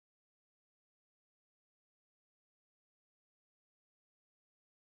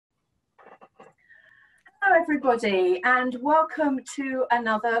Hello everybody and welcome to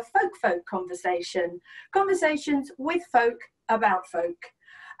another folk conversation. Conversations with folk about folk.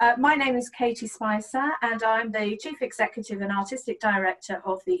 My name is Katy Spicer and I'm the Chief Executive and Artistic Director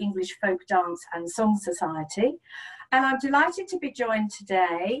of the English Folk Dance and Song Society. And I'm delighted to be joined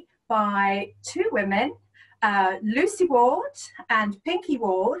today by two women, Lucy Ward and Pinky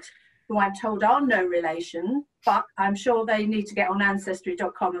Ward, who I'm told are no relation, but I'm sure they need to get on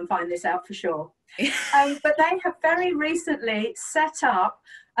ancestry.com and find this out for sure. But they have very recently set up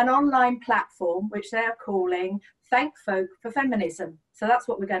an online platform which they're calling Thank Folk for Feminism. So that's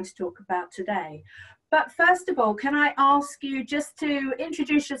what we're going to talk about today. But first of all, can I ask you just to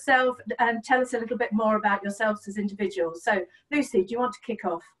introduce yourself and tell us a little bit more about yourselves as individuals? So Lucy, do you want to kick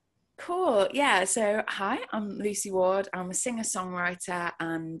off? Cool. Yeah. So, hi, I'm Lucy Ward. I'm a singer-songwriter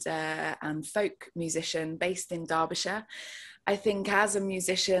and folk musician based in Derbyshire. I think as a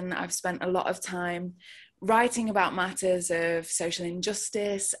musician, I've spent a lot of time writing about matters of social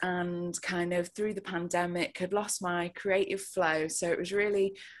injustice, and kind of through the pandemic had lost my creative flow. So it was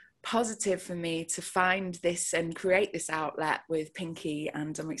really positive for me to find this and create this outlet with Pinky,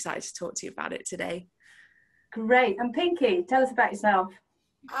 and I'm excited to talk to you about it today. Great. And Pinky, tell us about yourself.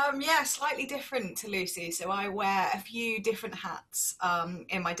 Yeah, slightly different to Lucy. So I wear a few different hats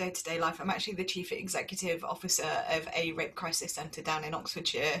in my day-to-day life. I'm actually the Chief Executive Officer of a rape crisis centre down in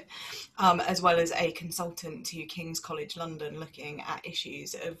Oxfordshire, as well as a consultant to King's College London looking at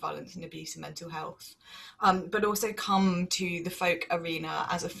issues of violence and abuse and mental health. But also come to the folk arena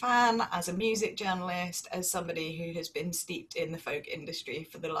as a fan, as a music journalist, as somebody who has been steeped in the folk industry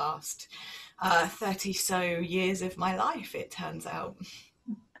for the last 30 so years of my life, it turns out.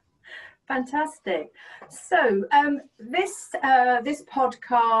 Fantastic. So this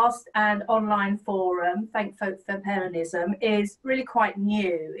podcast and online forum, Thank Folk for Feminism, is really quite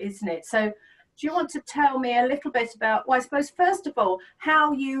new, isn't it? So do you want to tell me a little bit about, well, I suppose, first of all,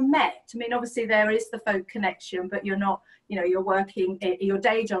 how you met? I mean, obviously there is the folk connection, but you're not, you're working, your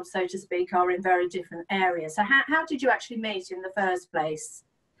day job, so to speak, are in very different areas. So how did you actually meet in the first place?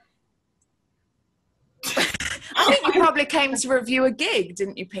 I think you probably came to review a gig,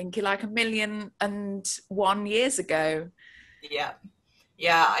 didn't you, Pinky, like 1,000,001 years ago? Yeah,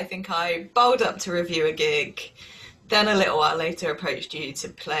 I think I bowled up to review a gig, then a little while later approached you to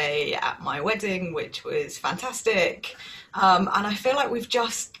play at my wedding, which was fantastic. And I feel like we've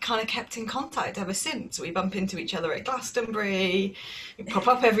just kind of kept in contact ever since. We bump into each other at Glastonbury, pop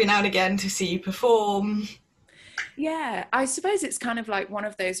up every now and again to see you perform. Yeah, I suppose it's kind of like one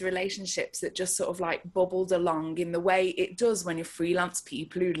of those relationships that just sort of like bubbled along in the way it does when you're freelance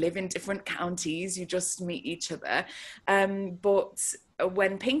people who live in different counties, you just meet each other. But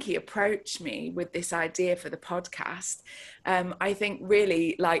when Pinky approached me with this idea for the podcast, I think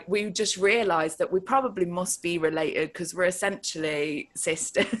really like we just realized that we probably must be related because we're essentially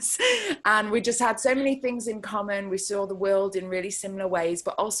sisters and we just had so many things in common. We saw the world in really similar ways,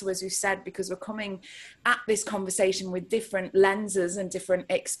 but also, as you said, because we're coming at this conversation with different lenses and different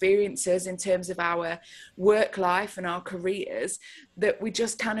experiences in terms of our work life and our careers, that we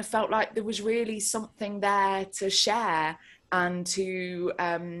just kind of felt like there was really something there to share and to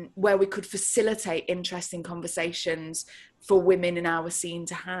where we could facilitate interesting conversations for women in our scene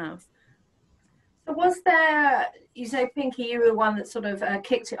to have. So was there, you say, Pinky, you were the one that sort of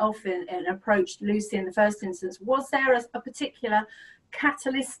kicked it off and approached Lucy in the first instance. Was there a particular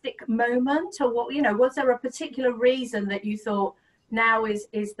catalytic moment, or what, was there a particular reason that you thought now is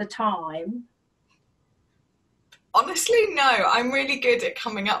the time? Honestly, no. I'm really good at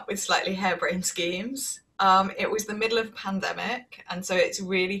coming up with slightly harebrained schemes. It was the middle of a pandemic, and so it's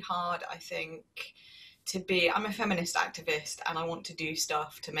really hard, I think, I'm a feminist activist and I want to do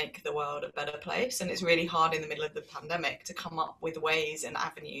stuff to make the world a better place, and it's really hard in the middle of the pandemic to come up with ways and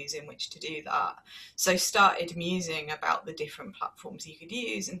avenues in which to do that. So started musing about the different platforms you could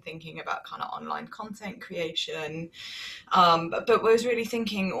use and thinking about kind of online content creation, but was really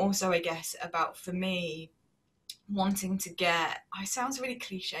thinking also, I guess, about, for me, wanting to it sounds really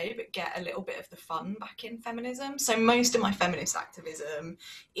cliche, but get a little bit of the fun back in feminism. So most of my feminist activism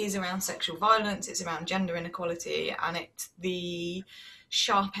is around sexual violence, it's around gender inequality, and it's the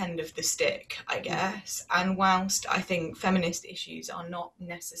sharp end of the stick, I guess. And whilst I think feminist issues are not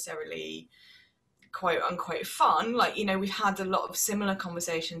necessarily quote unquote fun, like, we've had a lot of similar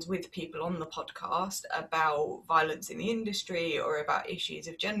conversations with people on the podcast about violence in the industry or about issues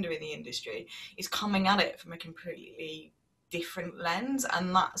of gender in the industry, is coming at it from a completely different lens,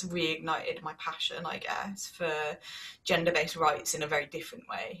 and that's reignited my passion, I guess, for gender-based rights in a very different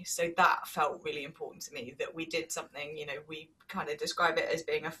way. So that felt really important to me, that we did something, you know, we kind of describe it as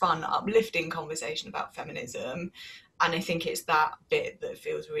being a fun, uplifting conversation about feminism, and I think it's that bit that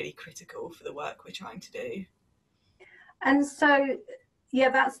feels really critical for the work we're trying to do. And so, yeah,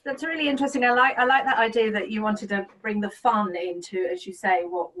 that's really interesting. I like that idea that you wanted to bring the fun into, as you say,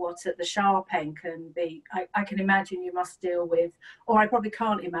 what at the sharp end can be. I can imagine you must deal with, or I probably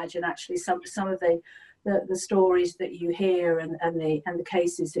can't imagine actually some of the stories that you hear and the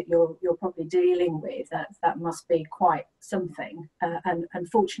cases that you're probably dealing with. That must be quite something, and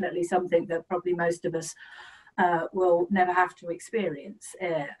unfortunately something that probably most of us will never have to experience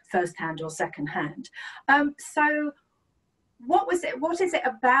firsthand or secondhand. So what is it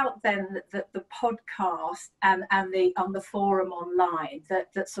about then that the podcast and the on the forum online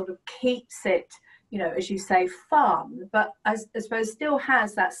that sort of keeps it, you know, as you say, fun, but I suppose still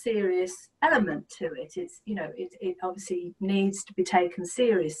has that serious element to it? It's, you know, it obviously needs to be taken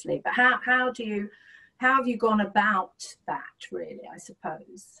seriously, but how have you gone about that, really, I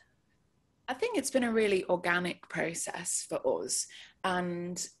suppose? I think it's been a really organic process for us,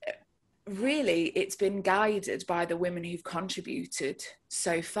 and really it's been guided by the women who've contributed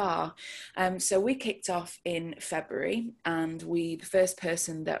so far. So we kicked off in February, and the first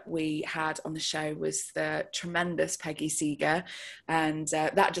person that we had on the show was the tremendous Peggy Seeger, and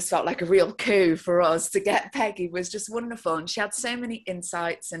that just felt like a real coup for us. To get Peggy was just wonderful, and she had so many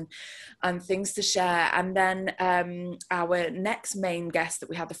insights and things to share. And then our next main guest that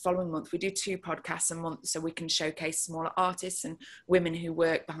we had the following month, we do 2 podcasts a month so we can showcase smaller artists and women who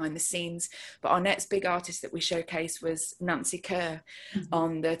work behind the scenes. But our next big artist that we showcased was Nancy Kerr,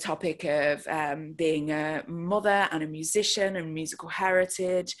 on the topic of being a mother and a musician and musical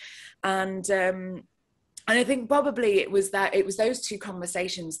heritage. And I think probably it was those 2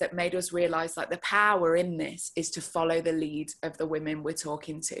 conversations that made us realize, like, the power in this is to follow the lead of the women we're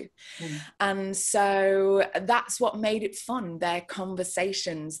talking to. And so that's what made it fun. Their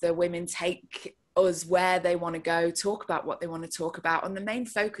conversations, the women take us where they want to go, talk about what they want to talk about, and the main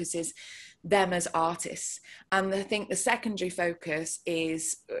focus is them as artists. And I think the secondary focus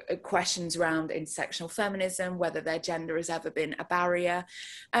is questions around intersectional feminism, whether their gender has ever been a barrier.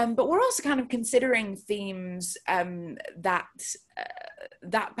 But we're also kind of considering themes that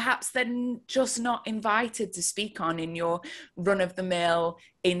perhaps they're just not invited to speak on in your run-of-the-mill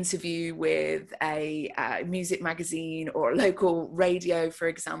interview with a music magazine or a local radio, for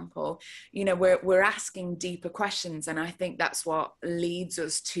example. You know, we're asking deeper questions, and I think that's what leads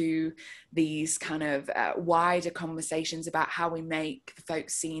us to these kind of wider conversations about how we make the folk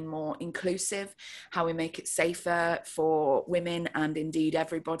scene more inclusive, how we make it safer for women and indeed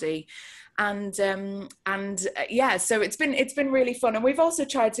everybody. And yeah, so it's been really fun. And we've also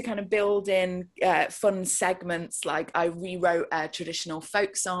tried to kind of build in fun segments, like I rewrote a traditional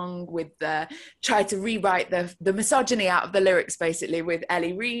folk song with tried to rewrite the misogyny out of the lyrics, basically, with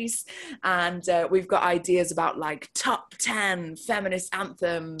Ellie Reese. And we've got ideas about like top 10 feminist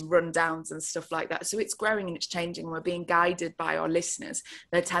anthem rundowns and stuff like that. So it's growing and it's changing. We're being guided by our listeners.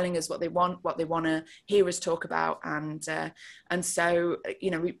 They're telling us what they want to hear us talk about. And so, you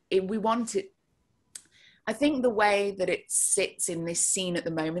know, we want it. I think the way that it sits in this scene at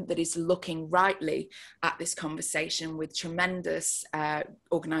the moment, that is looking rightly at this conversation with tremendous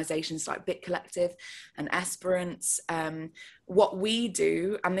organisations like Bit Collective and Esperance. What we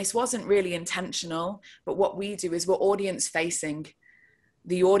do, and this wasn't really intentional, but what we do is we're audience facing.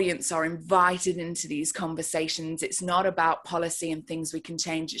 The audience are invited into these conversations. It's not about policy and things we can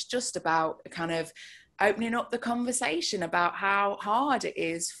change. It's just about kind of opening up the conversation about how hard it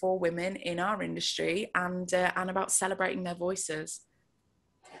is for women in our industry, and about celebrating their voices.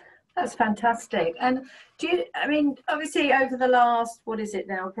 That's fantastic. And I mean, obviously over the last, what is it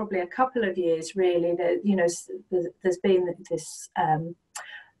now, probably a couple of years, really, that, you know, there's been this,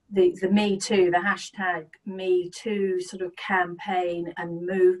 the Me Too, the hashtag Me Too sort of campaign and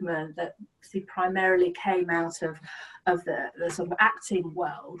movement that primarily came out of the sort of acting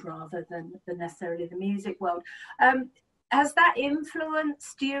world rather than necessarily the music world. Has that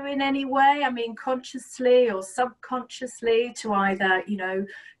influenced you in any way? I mean, consciously or subconsciously, to either, you know,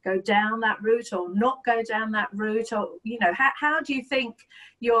 go down that route or not go down that route? Or, you know, how do you think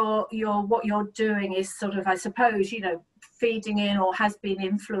what you're doing is sort of, I suppose, you know, feeding in or has been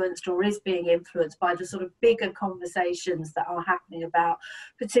influenced or is being influenced by the sort of bigger conversations that are happening about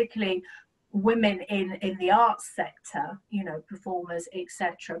particularly women in the arts sector, you know, performers,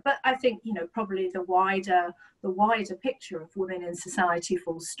 etc. But I think, you know, probably the wider picture of women in society,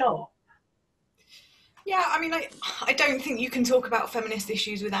 full stop. Yeah, I mean, I don't think you can talk about feminist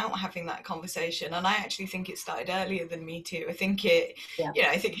issues without having that conversation. And I actually think it started earlier than Me Too. I think Yeah.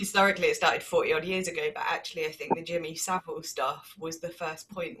 I think historically it started 40 odd years ago, but actually I think the Jimmy Savile stuff was the first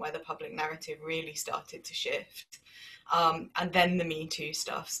point where the public narrative really started to shift. And then the Me Too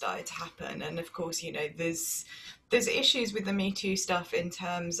stuff started to happen. And of course, there's issues with the Me Too stuff in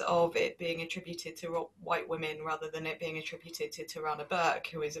terms of it being attributed to white women rather than it being attributed to Tarana Burke,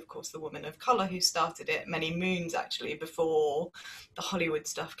 who is, of course, the woman of colour who started it many moons actually before the Hollywood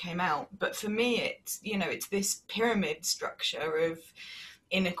stuff came out. But for me, it's this pyramid structure of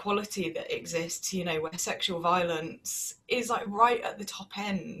inequality that exists, where sexual violence is like right at the top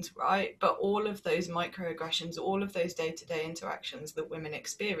end, right? But all of those microaggressions, all of those day-to-day interactions that women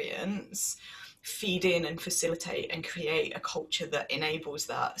experience feed in and facilitate and create a culture that enables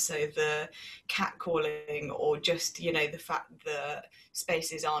that. So the catcalling, or just, the fact that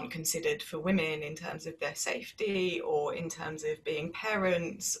spaces aren't considered for women in terms of their safety or in terms of being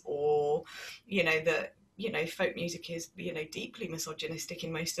parents, or, that folk music is, deeply misogynistic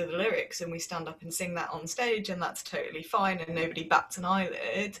in most of the lyrics, and we stand up and sing that on stage, and that's totally fine, and nobody bats an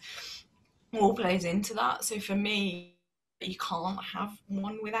eyelid, all plays into that. So for me, you can't have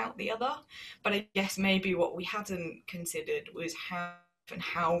one without the other. But I guess maybe what we hadn't considered was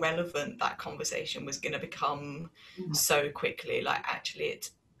how relevant that conversation was going to become so quickly. Like, actually,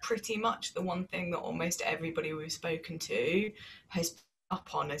 it's pretty much the one thing that almost everybody we've spoken to has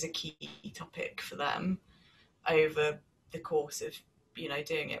up on as a key topic for them over the course of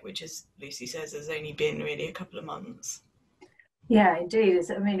doing it, which, as Lucy says, has only been really a couple of months. Yeah, indeed.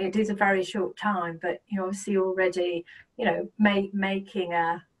 It is a very short time, but you're obviously already, making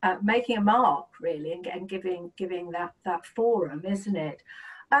a mark really, and giving that forum, isn't it?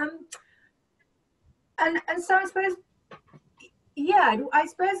 And so I suppose, yeah, I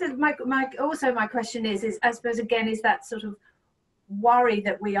suppose my question is I suppose again, is that sort of worry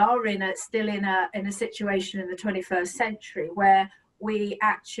that we are still in a situation in the 21st century where we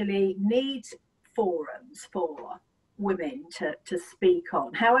actually need forums for women to speak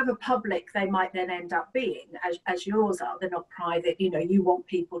on, however public they might then end up being, as yours are. They're not private, you want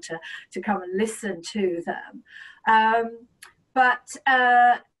people to come and listen to them,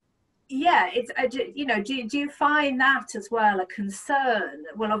 yeah, do you find that as well a concern?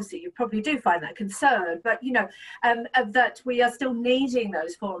 Well, obviously you probably do find that concern, but that we are still needing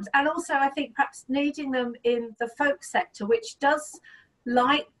those forums, and also I think perhaps needing them in the folk sector, which does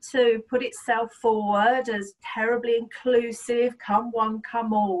like to put itself forward as terribly inclusive, come one,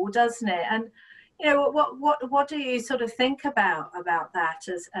 come all, doesn't it? And what do you sort of think about that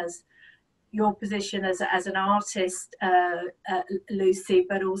as your position as an artist, Lucy,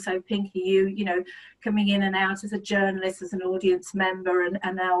 but also Pinky, you coming in and out as a journalist, as an audience member, and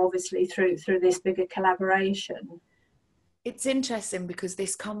now obviously through this bigger collaboration? It's interesting because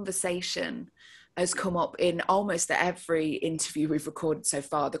this conversation has come up in almost every interview we've recorded so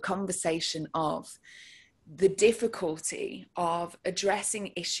far, the conversation of the difficulty of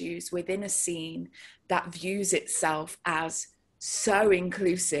addressing issues within a scene that views itself as so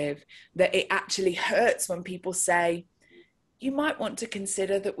inclusive that it actually hurts when people say, you might want to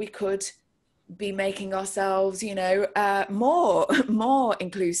consider that we could be making ourselves, more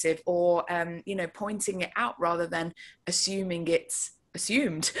inclusive, or, pointing it out rather than assuming it's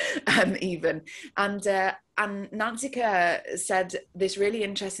assumed, even. And Nantika said this really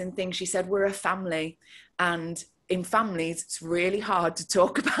interesting thing. She said, we're a family, and in families, it's really hard to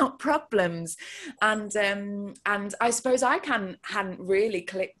talk about problems. And I suppose I hadn't really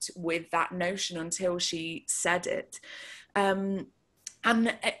clicked with that notion until she said it. And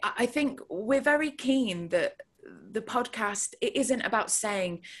I think we're very keen that the podcast, it isn't about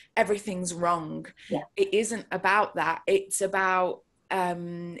saying everything's wrong. Yeah. It isn't about that. It's about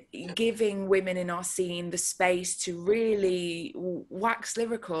giving women in our scene the space to really wax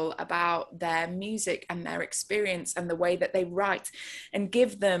lyrical about their music and their experience and the way that they write, and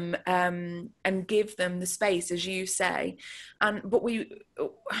give them the space, as you say. But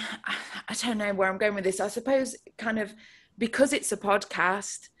I don't know where I'm going with this. I suppose kind of because it's a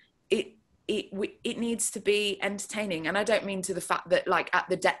podcast, it needs to be entertaining, and I don't mean to the fact that like at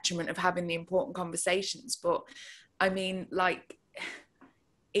the detriment of having the important conversations, but I mean like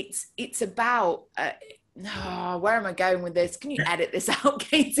it's about where am I going with this? Can you edit this out,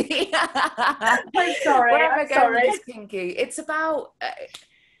 Katy? I'm sorry. Where am I going with this, Pinky? It's about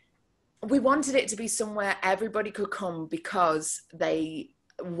we wanted it to be somewhere everybody could come because they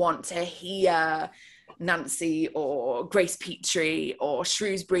want to hear Nancy or Grace Petrie or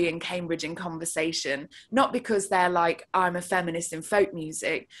Shrewsbury and Cambridge in conversation, not because they're like, I'm a feminist in folk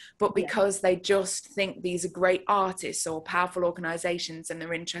music, but because they just think these are great artists or powerful organizations and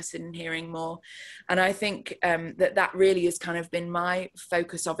they're interested in hearing more. And I think that really has kind of been my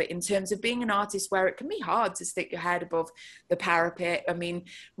focus of it in terms of being an artist, where it can be hard to stick your head above the parapet. I mean,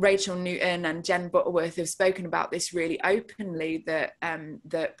 Rachel Newton and Jen Butterworth have spoken about this really openly,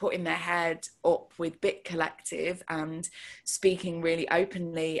 that putting their head up with Bit Collective and speaking really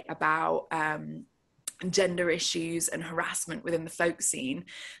openly about gender issues and harassment within the folk scene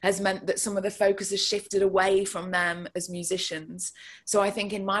has meant that some of the focus has shifted away from them as musicians. So I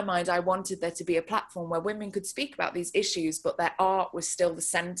think in my mind, I wanted there to be a platform where women could speak about these issues, but their art was still the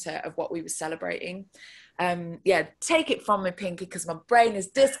center of what we were celebrating. Take it from me, Pinky, because my brain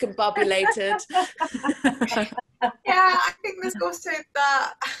is discombobulated. Yeah, I think there's also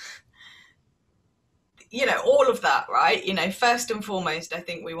that, all of that, right? First and foremost, I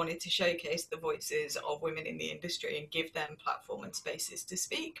think we wanted to showcase the voices of women in the industry and give them platform and spaces to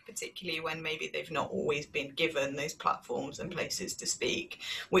speak, particularly when maybe they've not always been given those platforms and places to speak,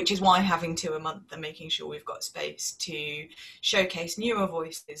 which is why having 2 a month and making sure we've got space to showcase newer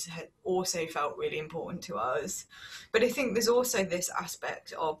voices had also felt really important to us. But I think there's also this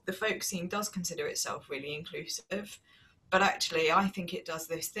aspect of the folk scene does consider itself really inclusive, but actually I think it does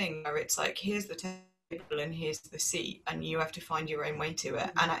this thing where it's like, here's the table and here's the seat, and you have to find your own way to it.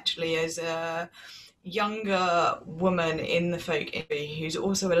 And actually, as a younger woman in the folk industry who's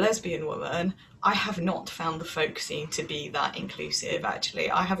also a lesbian woman, I have not found the folk scene to be that inclusive. Actually,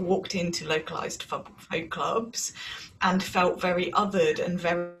 I have walked into localized folk clubs and felt very othered and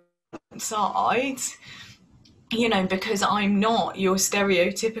very outside, because I'm not your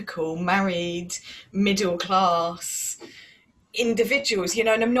stereotypical married middle class individuals, and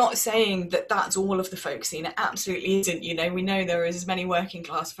I'm not saying that that's all of the folk scene. It absolutely isn't. We know there is as many working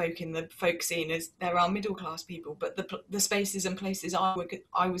class folk in the folk scene as there are middle class people, but the spaces and places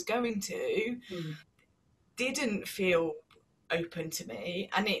I was going to didn't feel open to me,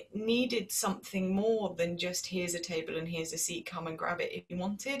 and it needed something more than just here's a table and here's a seat, come and grab it if you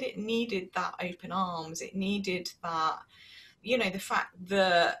wanted. It needed that open arms. It needed that, the fact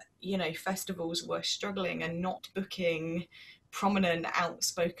that festivals were struggling and not booking prominent,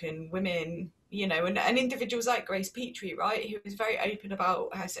 outspoken women, and individuals like Grace Petrie, right, who is very open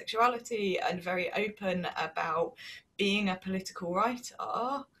about her sexuality and very open about being a political writer,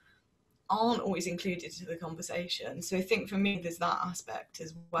 aren't always included to the conversation. So I think for me, there's that aspect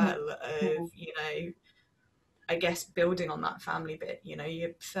as well of, I guess building on that family bit.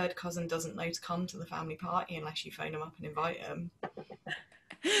 Your third cousin doesn't know to come to the family party unless you phone them up and invite them.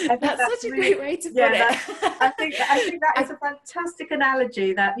 That's such a great way to put it. I think that is a fantastic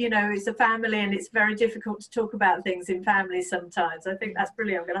analogy, that it's a family and it's very difficult to talk about things in families sometimes. I think that's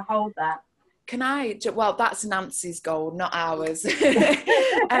brilliant. I'm going to hold that. Well, that's Nancy's goal, not ours.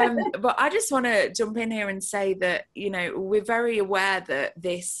 But I just want to jump in here and say that, we're very aware that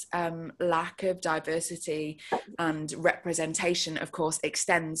this lack of diversity and representation, of course,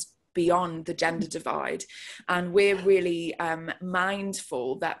 extends beyond the gender divide, and we're really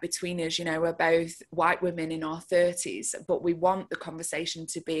mindful that between us, we're both white women in our 30s, but we want the conversation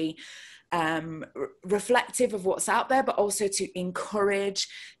to be reflective of what's out there, but also to encourage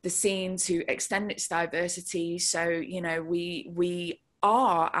the scene to extend its diversity. So we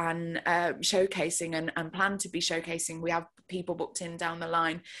are showcasing and plan to be showcasing. We have people booked in down the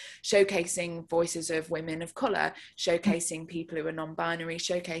line, showcasing voices of women of colour, showcasing people who are non-binary,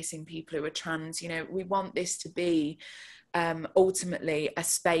 showcasing people who are trans. We want this to be ultimately a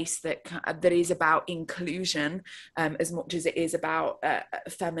space that is about inclusion as much as it is about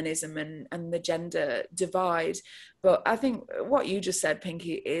feminism and the gender divide. But I think what you just said,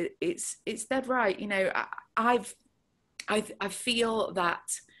 Pinky, it's dead right. I feel that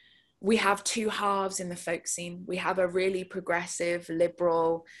we have 2 halves in the folk scene. We have a really progressive,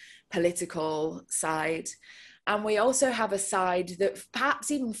 liberal, political side, and we also have a side that perhaps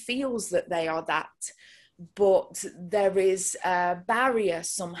even feels that they are that, but there is a barrier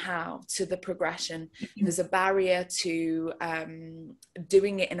somehow to the progression. There's a barrier to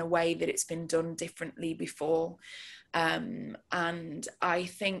doing it in a way that it's been done differently before. And I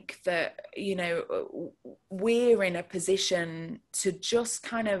think that, we're in a position to just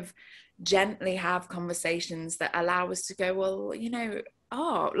kind of gently have conversations that allow us to go, well,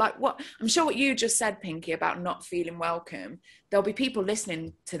 like what I'm sure what you just said, Pinky, about not feeling welcome. There'll be people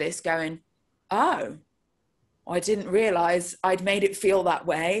listening to this going, oh, I didn't realize I'd made it feel that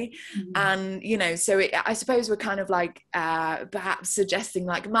way. And so I suppose we're kind of like perhaps suggesting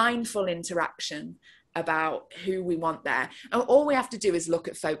like mindful interaction about who we want there. And all we have to do is look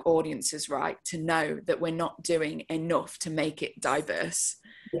at folk audiences, right, to know that we're not doing enough to make it diverse.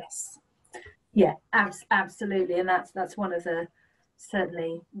 Yes. Yeah, absolutely. And that's one of the,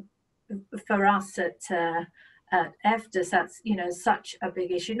 certainly for us at EFDSS, that's, you know, such a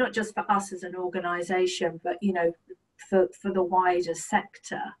big issue, not just for us as an organisation, but, you know, for the wider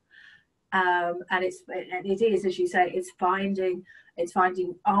sector. And it is, as you say, it's finding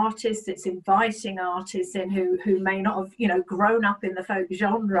artists, it's inviting artists in who may not have, you know, grown up in the folk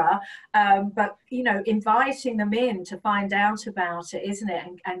genre, but, you know, inviting them in to find out about it, isn't it?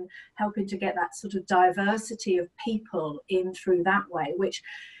 And helping to get that sort of diversity of people in through that way, which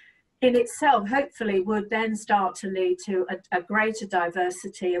in itself hopefully would then start to lead to a greater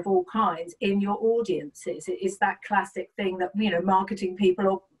diversity of all kinds in your audiences. It is that classic thing that, you know, marketing people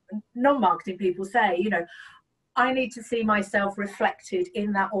or non-marketing people say, you know, I need to see myself reflected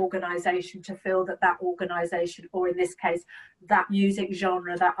in that organisation to feel that that organisation, or in this case, that music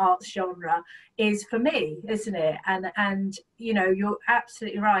genre, that arts genre, is for me, isn't it? And you know, you're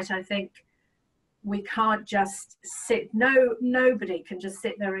absolutely right. I think we can't just sit, nobody can just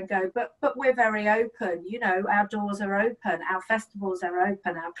sit there and go, but we're very open, you know, our doors are open, our festivals are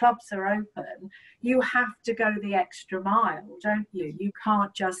open, our clubs are open. You have to go the extra mile, don't you? You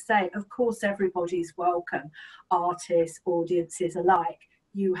can't just say, of course everybody's welcome, artists, audiences alike.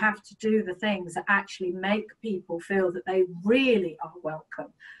 You have to do the things that actually make people feel that they really are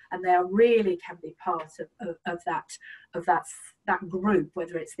welcome and they really can be part of that group,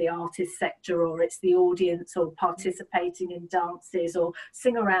 whether it's the artist sector or it's the audience or participating in dances or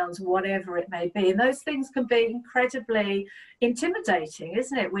sing-arounds, whatever it may be. And those things can be incredibly intimidating,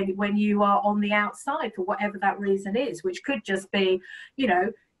 isn't it, when you are on the outside for whatever that reason is, which could just be, you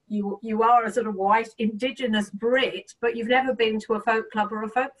know, you are a sort of white indigenous Brit, but you've never been to a folk club or a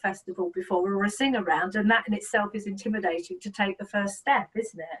folk festival before or a sing around, and that in itself is intimidating to take the first step,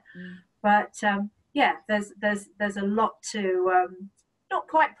 isn't it? But yeah, there's a lot to not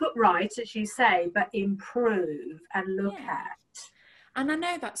quite put right, as you say, but improve and look at. And I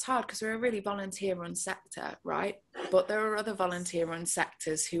know that's hard because we're a really volunteer-run sector, right? But there are other volunteer-run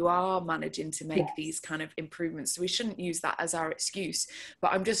sectors who are managing to make these kind of improvements. So we shouldn't use that as our excuse.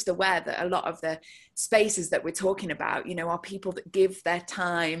 But I'm just aware that a lot of the spaces that we're talking about, you know, are people that give their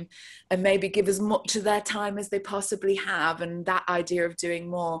time and maybe give as much of their time as they possibly have, and that idea of doing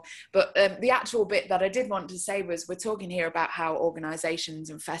more. But the actual bit that I did want to say was, we're talking here about how organisations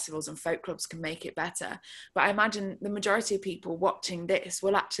and festivals and folk clubs can make it better. But I imagine the majority of people watching this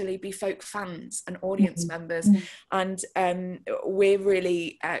will actually be folk fans and audience members, and we're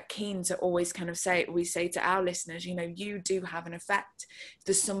really keen to always kind of say to our listeners, you know, you do have an effect. If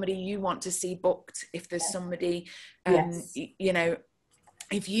there's somebody you want to see booked, if there's somebody you know,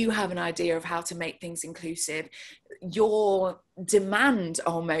 if you have an idea of how to make things inclusive, your demand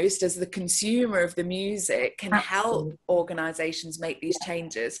almost as the consumer of the music can help organisations make these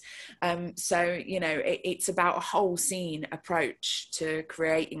changes. So, you know, it's about a whole scene approach to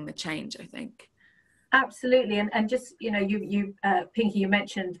creating the change, I think. Absolutely. And just, you know, you Pinky, you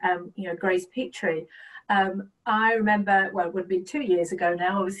mentioned, you know, Grace Petrie. I remember, well, it would have been 2 years ago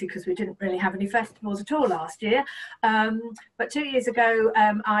now, obviously, because we didn't really have any festivals at all last year. But 2 years ago,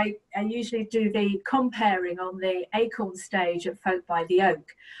 I usually do the comparing on the Acorn stage at Folk by the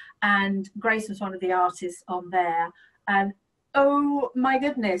Oak. And Grace was one of the artists on there. And oh my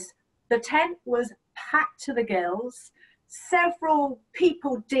goodness, the tent was packed to the gills. Several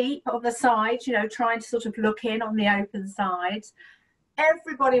people deep on the side, you know, trying to sort of look in on the open side.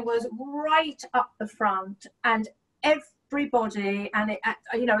 Everybody was right up the front, and everybody, and it,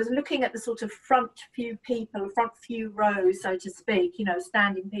 you know, I was looking at the sort of front few people, front few rows, so to speak, you know,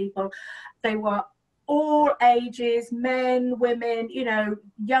 standing people. They were all ages, men, women, you know,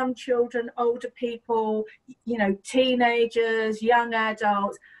 young children, older people, you know, teenagers, young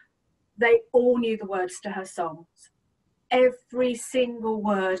adults. They all knew the words to her songs. Every single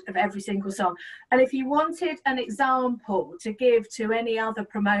word of every single song. And if you wanted an example to give to any other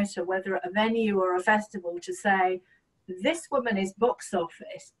promoter, whether at a venue or a festival, to say, this woman is box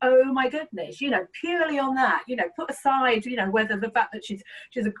office, oh my goodness, you know, purely on that, you know, put aside, you know, whether the fact that she's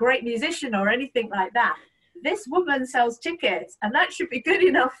a great musician or anything like that, this woman sells tickets, and that should be good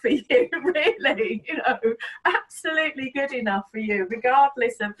enough for you, really, you know, absolutely good enough for you,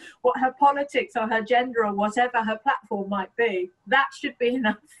 regardless of what her politics or her gender or whatever her platform might be. That should be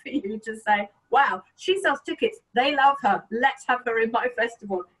enough for you to say, wow, she sells tickets, they love her, let's have her in my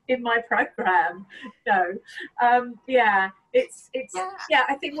festival, in my program. Yeah, it's yeah,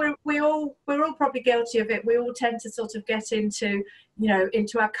 I think we're all probably guilty of it. We all tend to sort of get into, you know,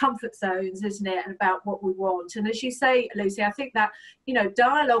 into our comfort zones, isn't it, and about what we want. And as you say, Lucy, I think that, you know,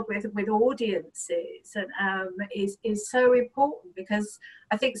 dialogue with audiences and is so important, because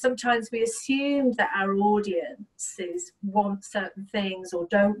I think sometimes we assume that our audiences want certain things or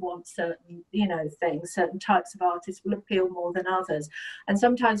don't want certain, you know, things. Certain types of artists will appeal more than others, and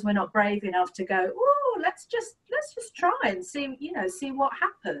sometimes we're not brave enough to go, oh, let's just try and see, you know, see what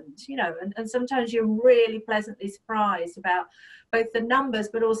happens, you know. And sometimes you're really pleasantly surprised about both the numbers,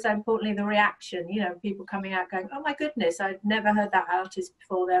 but also importantly the reaction. You know, people coming out going, oh my goodness, I'd never heard that artist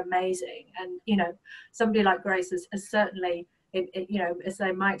before, they're amazing. And you know, somebody like Grace has certainly, you know, as I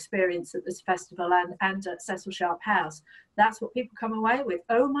say, my experience at this festival and at Cecil Sharp House, that's what people come away with.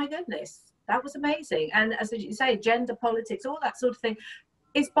 Oh my goodness, that was amazing. And as you say, gender politics, all that sort of thing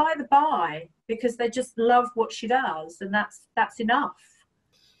is by the by, because they just love what she does, and that's enough.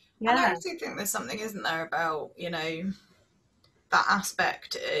 Yeah. And I actually think there's something, isn't there, about, you know, that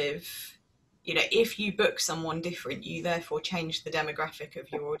aspect of, you know, if you book someone different, you therefore change the demographic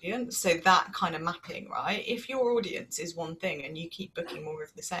of your audience. So that kind of mapping, right? If your audience is one thing and you keep booking more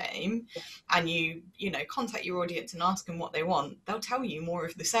of the same, and you know, contact your audience and ask them what they want, they'll tell you more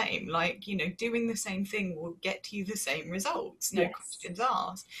of the same. Like, you know, doing the same thing will get you the same results, no questions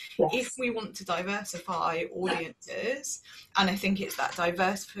asked. If we want to diversify audiences, and I think it's that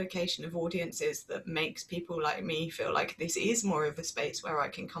diversification of audiences that makes people like me feel like this is more of a space where I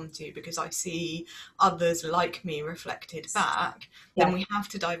can come to, because I see others like me reflected back, then we have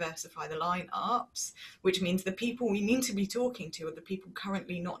to diversify the lineups, which means the people we need to be talking to are the people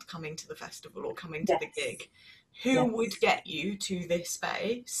currently not coming to the festival or coming to the gig. Who would get you to this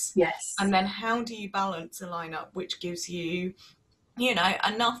space? And then how do you balance a lineup which gives you, you know,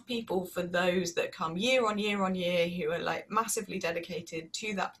 enough people for those that come year on year on year, who are like massively dedicated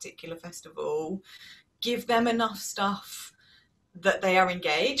to that particular festival, give them enough stuff that they are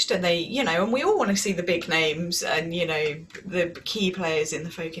engaged, and they, you know, and we all want to see the big names and, you know, the key players in the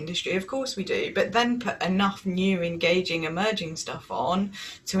folk industry, of course we do, but then put enough new, engaging, emerging stuff on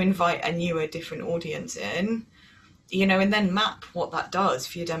to invite a newer, different audience in, you know, and then map what that does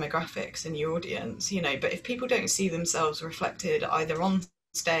for your demographics and your audience, you know. But if people don't see themselves reflected either on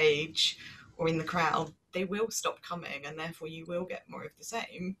stage or in the crowd, they will stop coming, and therefore you will get more of the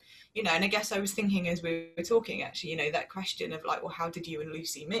same, you know. And I guess I was thinking as we were talking, actually, you know, that question of like, well, how did you and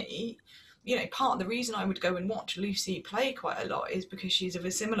Lucy meet? You know, part of the reason I would go and watch Lucy play quite a lot is because she's of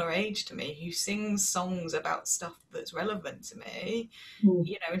a similar age to me, who sings songs about stuff that's relevant to me,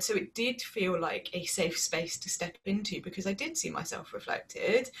 you know. And so it did feel like a safe space to step into, because I did see myself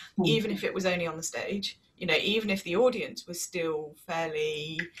reflected, even if it was only on the stage, you know, even if the audience was still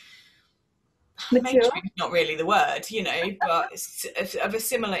fairly mainstream, not really the word, you know, but of a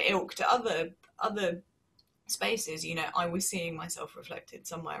similar ilk to other spaces, you know, I was seeing myself reflected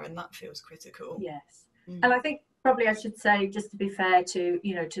somewhere, and that feels critical. And I think probably I should say, just to be fair to,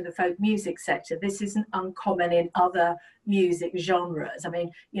 you know, to the folk music sector, this isn't uncommon in other music genres. I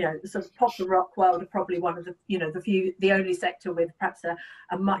mean, you know, the sort of pop and rock world are probably one of the, you know, the only sector with perhaps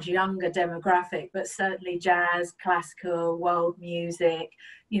a much younger demographic, but certainly jazz, classical, world music,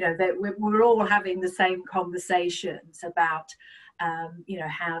 you know, that we're all having the same conversations about you know,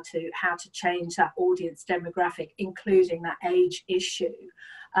 how to change that audience demographic, including that age issue.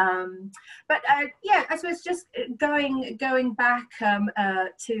 But yeah, I suppose just going back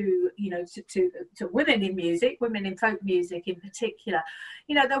to, you know, to women in music, women in folk music in particular,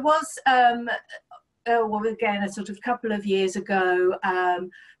 you know, there was well, again, a sort of couple of years ago,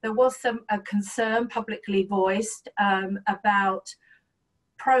 there was a concern publicly voiced about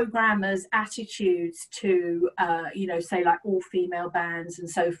programmers' attitudes to, you know, say like all female bands and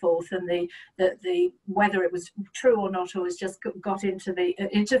so forth, and the whether it was true or not, or was just got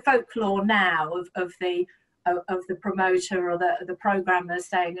into folklore now of the promoter or the programmer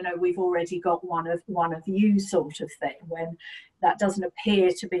saying, you know, we've already got one of you, sort of thing, when that doesn't appear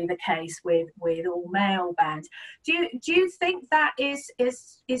to be the case with all male bands. Do you think that is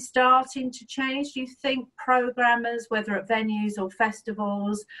starting to change? Do you think programmers, whether at venues or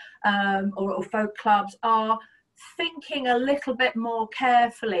festivals or folk clubs, are thinking a little bit more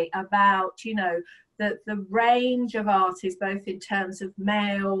carefully about, you know, the range of artists, both in terms of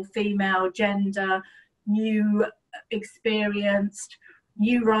male, female, gender, new, experienced,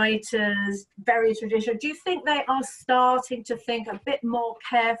 new writers, very traditional? Do you think they are starting to think a bit more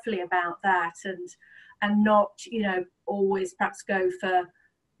carefully about that, and not, you know, always perhaps go for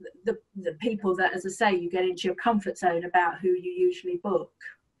the people that, as I say, you get into your comfort zone about who you usually book?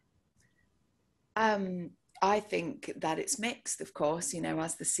 I think that it's mixed, of course, you know,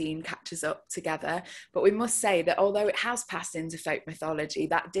 as the scene catches up together. But we must say that although it has passed into folk mythology,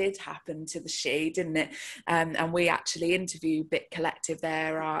 that did happen to the She, didn't it? And we actually interviewed Bit Collective.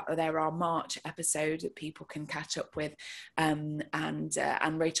 They're our March episode that people can catch up with. And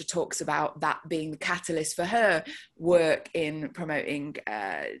Rachel talks about that being the catalyst for her work in promoting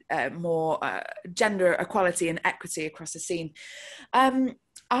more gender equality and equity across the scene. I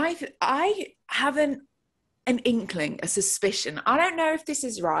haven't an inkling, a suspicion. I don't know if this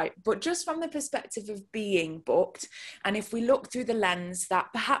is right, but just from the perspective of being booked, and if we look through the lens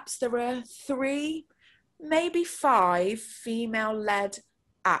that perhaps there are 3, maybe 5 female-led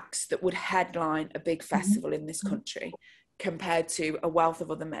acts that would headline a big festival in this country compared to a wealth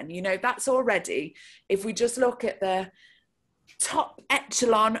of other men. You know, that's already, if we just look at the top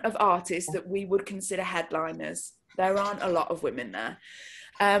echelon of artists that we would consider headliners, there aren't a lot of women there.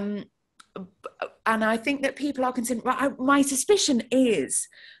 And I think that people are considering, my suspicion is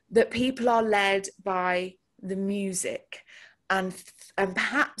that people are led by the music and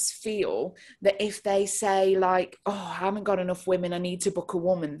perhaps feel that if they say like, oh, I haven't got enough women, I need to book a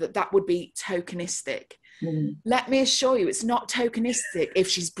woman, that would be tokenistic. Let me assure you, it's not tokenistic if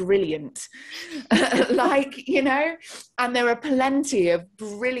she's brilliant. Like, you know, and there are plenty of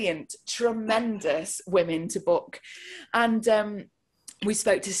brilliant, tremendous women to book. And we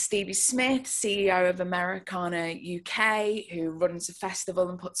spoke to Stevie Smith, CEO of Americana UK, who runs a festival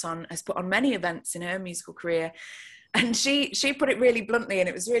and has put on many events in her musical career. And she put it really bluntly, and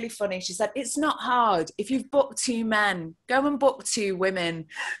it was really funny. She said, it's not hard. If you've booked 2 men, go and book 2 women.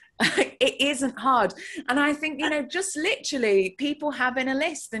 It isn't hard. And I think, you know, just literally people having a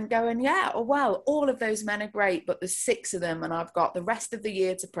list and going, yeah, oh, well, all of those men are great, but there's 6 of them and I've got the rest of the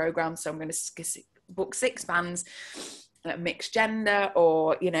year to program. So I'm going to book 6 bands, mixed gender,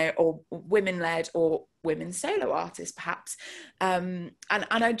 or, you know, or women-led, or women solo artists perhaps. And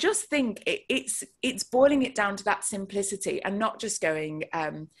I just think it's boiling it down to that simplicity, and not just going,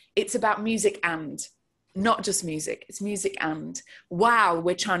 it's about music and, not just music, it's music and, while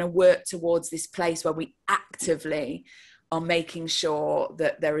we're trying to work towards this place where we actively are making sure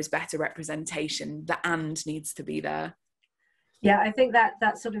that there is better representation. The and needs to be there. Yeah, I think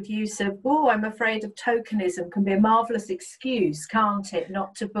that sort of use of, oh, I'm afraid of tokenism can be a marvellous excuse, can't it,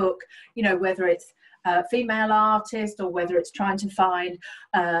 not to book, you know, whether it's female artist or whether it's trying to find,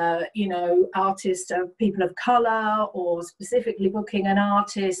 you know, artists of people of colour, or specifically booking an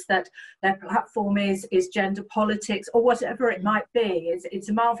artist that their platform is gender politics, or whatever it might be. It's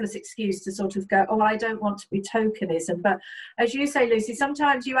a marvellous excuse to sort of go, oh, I don't want to be tokenism. But as you say, Lucy,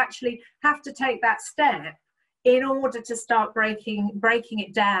 sometimes you actually have to take that step in order to start breaking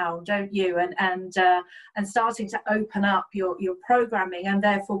it down, don't you? And starting to open up your programming, and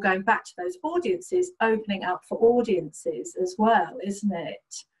therefore going back to those audiences, opening up for audiences as well, isn't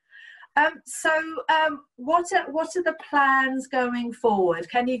it? So what are the plans going forward?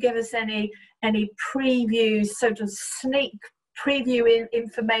 Can you give us any previews, sort of sneak preview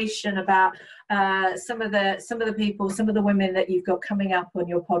information about some of the people, some of the women that you've got coming up on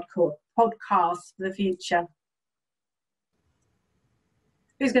your podcast for the future?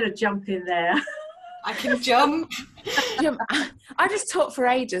 Who's going to jump in there? I can jump. I just talk for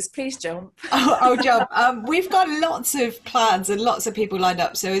ages. Please jump. I'll jump. We've got lots of plans and lots of people lined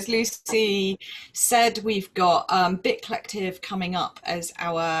up. So as Lucy said, we've got Bit Collective coming up as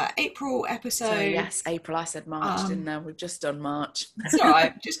our April episode. So yes, April. I said March, didn't I? We've just done March. It's all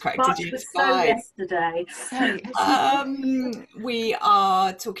right. Just corrected March you. was so yesterday. We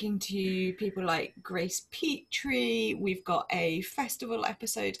are talking to people like Grace Petrie. We've got a festival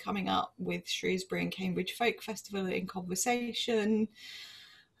episode coming up with Shrewsbury and Cambridge Folk Festival in conversation. I'm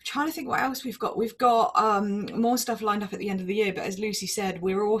trying to think what else we've got. We've got more stuff lined up at the end of the year, but as Lucy said,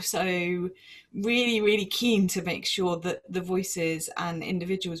 we're also really keen to make sure that the voices and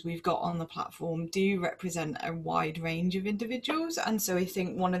individuals we've got on the platform do represent a wide range of individuals. And so I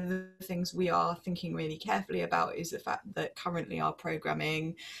think one of the things we are thinking really carefully about is the fact that currently our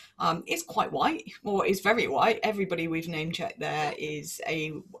programming is quite white, or is very white. Everybody we've name checked there is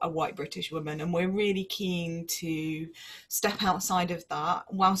a white British woman, and we're really keen to step outside of that,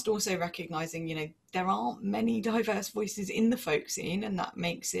 whilst also recognising, you know, there aren't many diverse voices in the folk scene, and that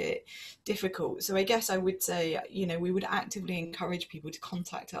makes it difficult. So I guess I would say, you know, we would actively encourage people to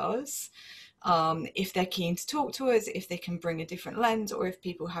contact us if they're keen to talk to us, if they can bring a different lens, or if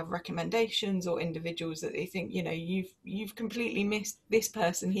people have recommendations or individuals that they think, you know, you've completely missed this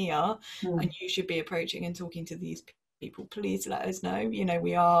person here, and you should be approaching and talking to these people, please let us know. You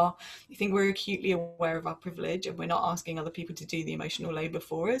know, I think we're acutely aware of our privilege, and we're not asking other people to do the emotional labour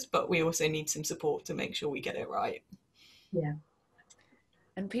for us, but we also need some support to make sure we get it right. Yeah.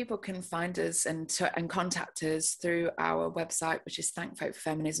 And people can find us and contact us through our website, which is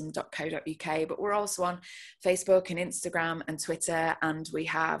thankfolkforfeminism.co.uk. But we're also on Facebook and Instagram and Twitter, and we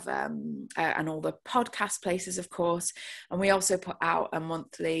have and all the podcast places, of course. And we also put out a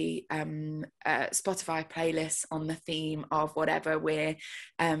monthly Spotify playlist on the theme of whatever we're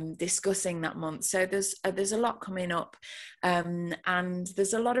discussing that month. So there's a lot coming up, and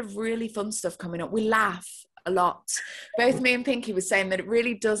there's a lot of really fun stuff coming up. We laugh a lot. Both me and Pinky were saying that it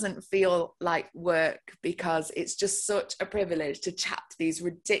really doesn't feel like work, because it's just such a privilege to chat to these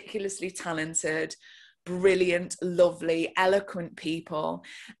ridiculously talented, brilliant, lovely, eloquent people,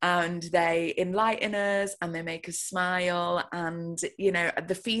 and they enlighten us and they make us smile. And you know,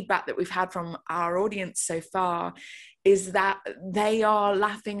 the feedback that we've had from our audience so far is that they are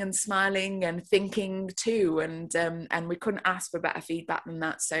laughing and smiling and thinking too, and we couldn't ask for better feedback than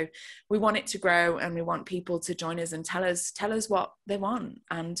that. So we want it to grow, and we want people to join us and tell us what they want,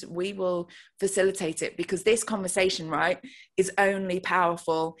 and we will facilitate it, because this conversation, right, is only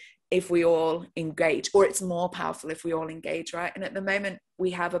powerful if we all engage, or it's more powerful if we all engage, right? And at the moment we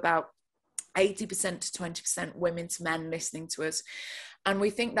have about 80% to 20% women to men listening to us, and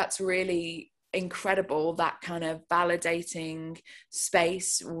we think that's really incredible, that kind of validating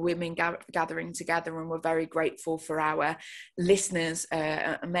space, women gathering together. And we're very grateful for our listeners,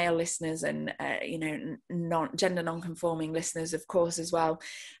 male listeners, and you know, gender non-conforming listeners, of course, as well.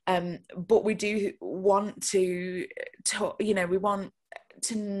 But we do want to you know, we want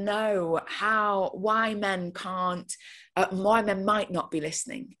to know why men might not be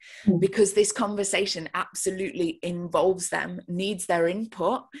listening, because this conversation absolutely involves them, needs their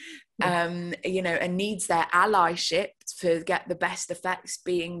input, you know, and needs their allyship to get the best effects,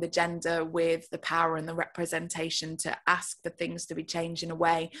 being the gender with the power and the representation to ask for things to be changed in a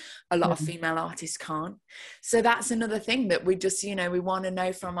way a lot of female artists can't. So that's another thing that we just, you know, we want to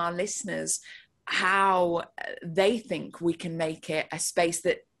know from our listeners how they think we can make it a space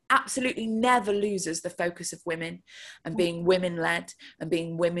that absolutely never loses the focus of women and being women-led and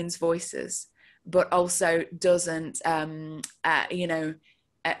being women's voices, but also doesn't, you know,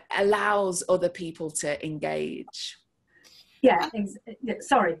 allows other people to engage. Yeah,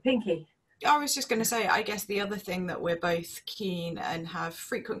 sorry, Pinky. I was just going to say, I guess the other thing that we're both keen and have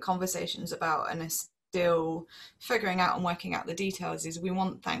frequent conversations about, and are still figuring out and working out the details, is we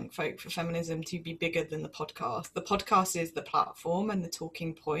want Thank Folk for Feminism to be bigger than the podcast. The podcast is the platform and the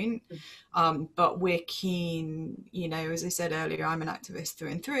talking point, but we're keen, you know, as I said earlier, I'm an activist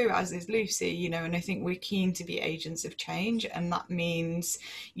through and through, as is Lucy, you know, and I think we're keen to be agents of change, and that means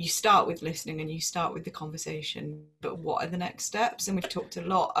you start with listening and you start with the conversation, but what are the next steps? And we've talked a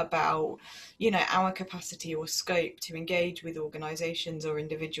lot about, you know, our capacity or scope to engage with organisations or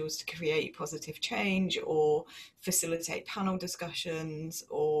individuals to create positive change, or facilitate panel discussions,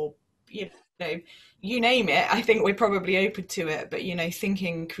 or, you know, you name it. I think we're probably open to it, but, you know,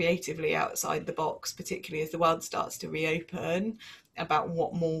 thinking creatively outside the box, particularly as the world starts to reopen, about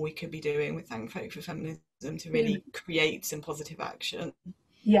what more we could be doing with Thank Folk for Feminism to really create some positive action.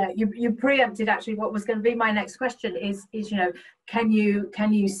 Yeah, you preempted actually what was going to be my next question, is you know, can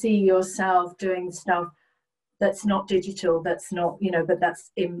you see yourself doing stuff that's not digital, that's not, you know, but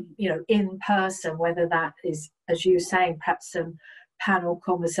that's in, you know, in person, whether that is, as you were saying, perhaps some panel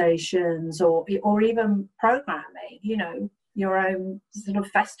conversations, or even programming, you know, your own sort of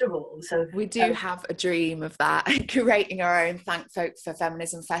festivals. So we do have a dream of that, curating our own Thank Folk for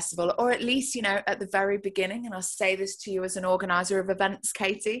Feminism festival, or at least, you know, at the very beginning, and I'll say this to you as an organizer of events,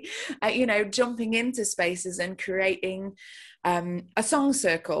 Katy, you know, jumping into spaces and creating a song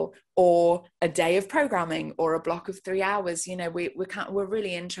circle, or a day of programming, or a block of 3 hours. You know, we're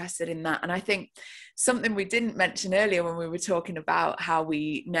really interested in that. And I think something we didn't mention earlier when we were talking about how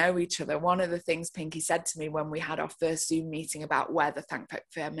we know each other, one of the things Pinky said to me when we had our first Zoom meeting about whether Thank Folk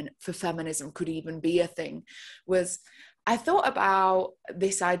for Feminism could even be a thing, was, I thought about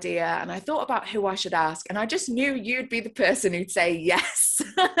this idea and I thought about who I should ask, and I just knew you'd be the person who'd say yes.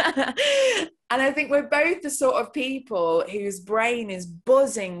 And I think we're both the sort of people whose brain is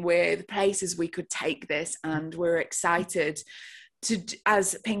buzzing with places we could take this, and we're excited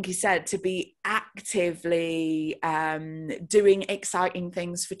as Pinky said, to be actively doing exciting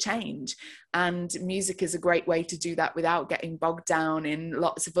things for change. And music is a great way to do that without getting bogged down in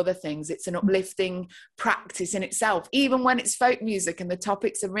lots of other things. It's an uplifting practice in itself. Even when it's folk music and the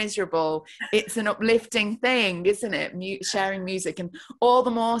topics are miserable, it's an uplifting thing, isn't it? Sharing music, and all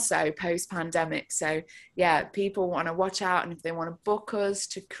the more so post-pandemic. So yeah, people want to watch out, and if they want to book us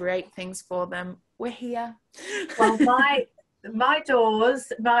to create things for them, we're here. Well, my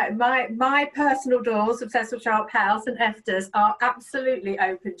doors, my personal doors of Cecil Sharp House and EFDSS are absolutely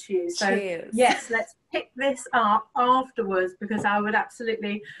open to you. So cheers. Yes, let's pick this up afterwards, because I would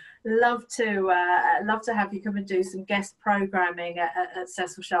absolutely love to have you come and do some guest programming at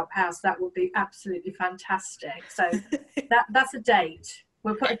Cecil Sharp House. That would be absolutely fantastic. So that's a date.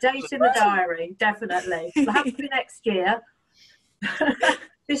 We'll put a date in the diary, definitely. It'll have to be next year.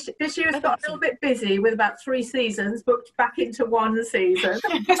 This year's got a little bit busy with about 3 seasons booked back into 1 season.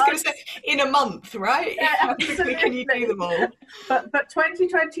 I was going to say, in a month, right? Yeah, How quickly can you do them all? But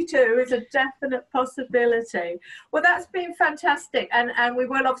 2022 is a definite possibility. Well, that's been fantastic, and we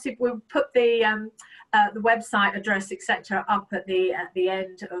will obviously we'll put the website address, etc., up at the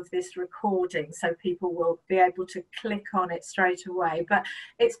end of this recording, so people will be able to click on it straight away. But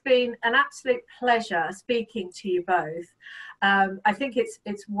it's been an absolute pleasure speaking to you both. I think it's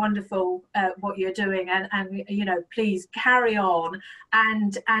wonderful what you're doing, and you know, please carry on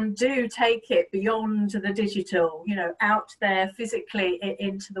and do take it beyond the digital, you know, out there physically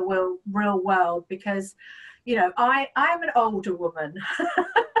into the real world, because, you know, I'm an older woman.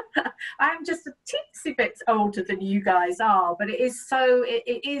 I'm just a teensy bit older than you guys are, but it is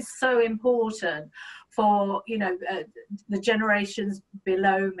so important for, you know, the generations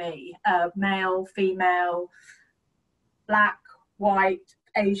below me, male, female, Black, white,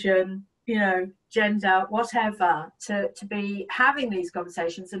 Asian, you know, gender, whatever, to be having these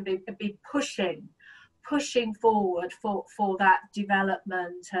conversations and be pushing forward for that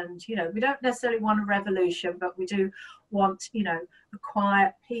development. And, you know, we don't necessarily want a revolution, but we do want, you know, a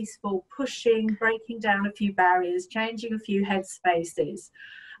quiet, peaceful pushing, breaking down a few barriers, changing a few headspaces.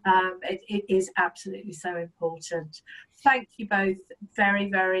 It is absolutely so important. Thank you both very,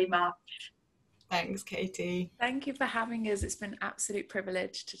 very much. Thanks, Katy. Thank you for having us. It's been an absolute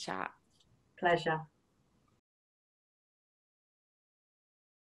privilege to chat. Pleasure.